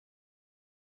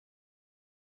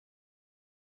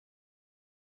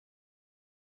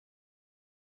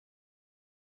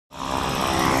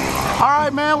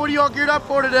right, man, what are y'all geared up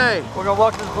for today? We're gonna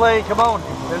walk this plane, come on.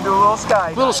 Gonna do a little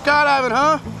skydiving. Little skydiving,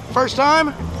 huh? First time?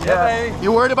 Yeah, baby.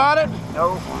 You worried about it?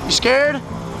 No. You scared?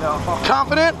 No.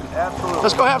 Confident? Absolutely.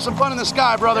 Let's go have some fun in the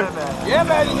sky, brother. Yeah, man. Yeah,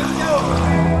 man, let's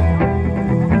go.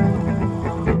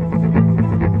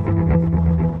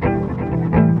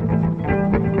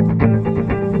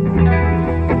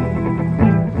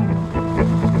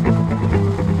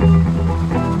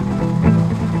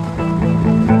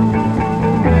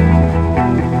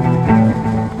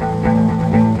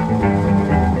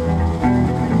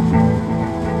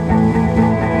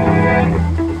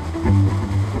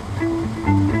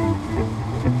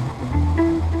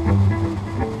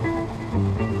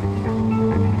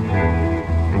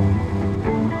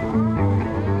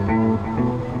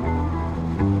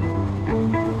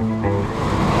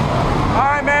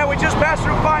 Passed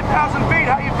through 5,000 feet.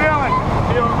 How you feeling?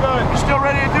 Feeling good. You still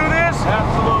ready to do this?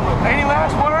 Absolutely. Any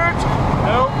last words?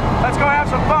 Nope. Let's go have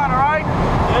some fun, all right?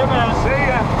 Yeah, man. See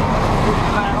ya.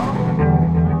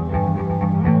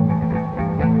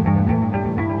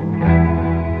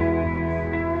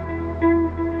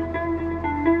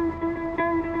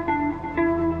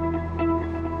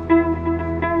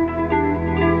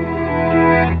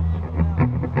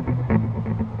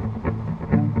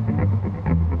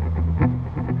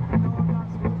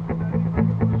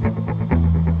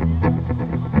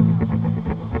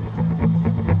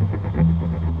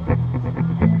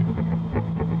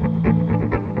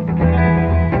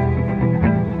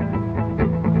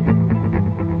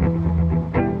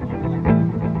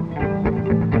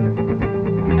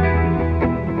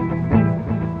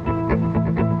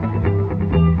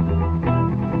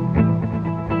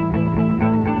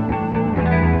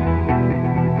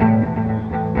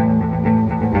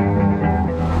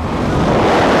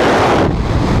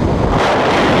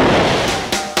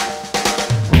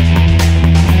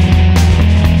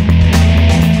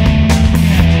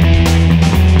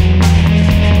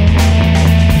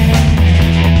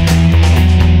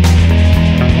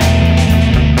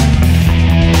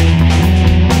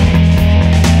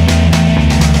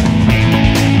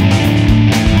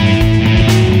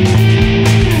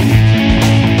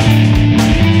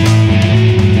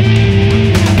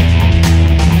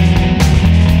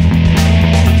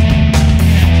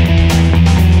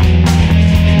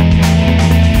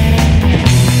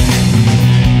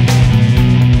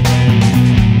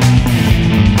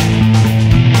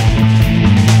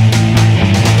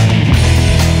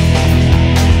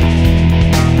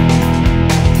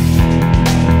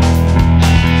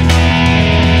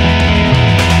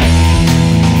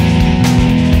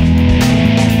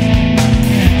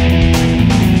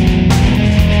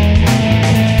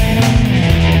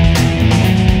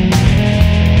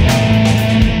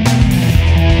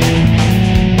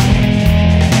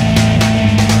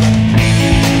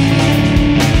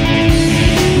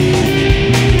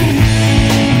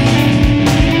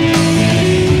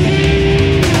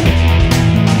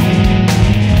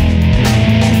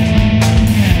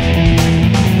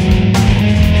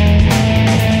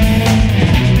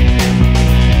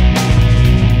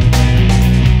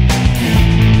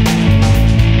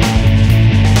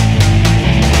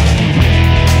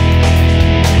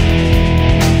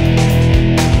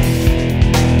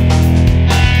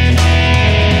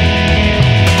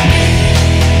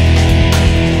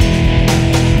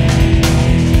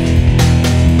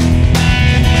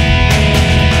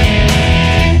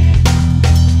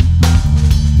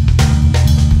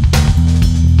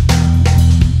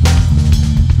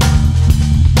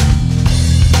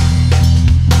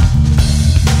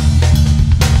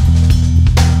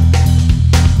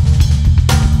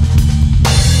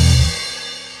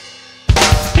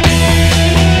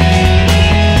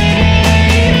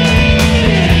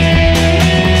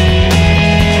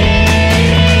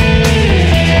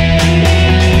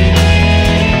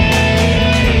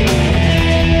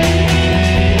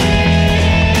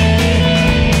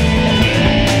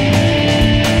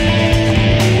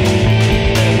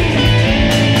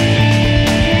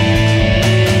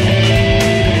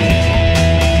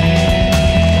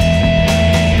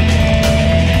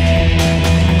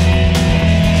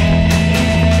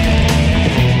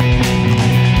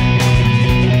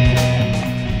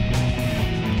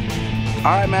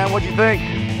 All right, man, what'd you think?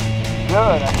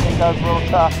 Good. I think I was a little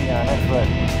cocky on it, but...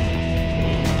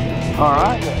 All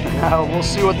right. Now we'll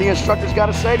see what the instructor's got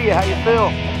to say to you. How you feel?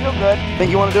 I feel good. Think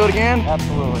you want to do it again?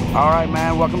 Absolutely. All right,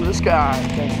 man. Welcome to the sky.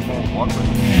 Thank you,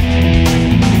 man.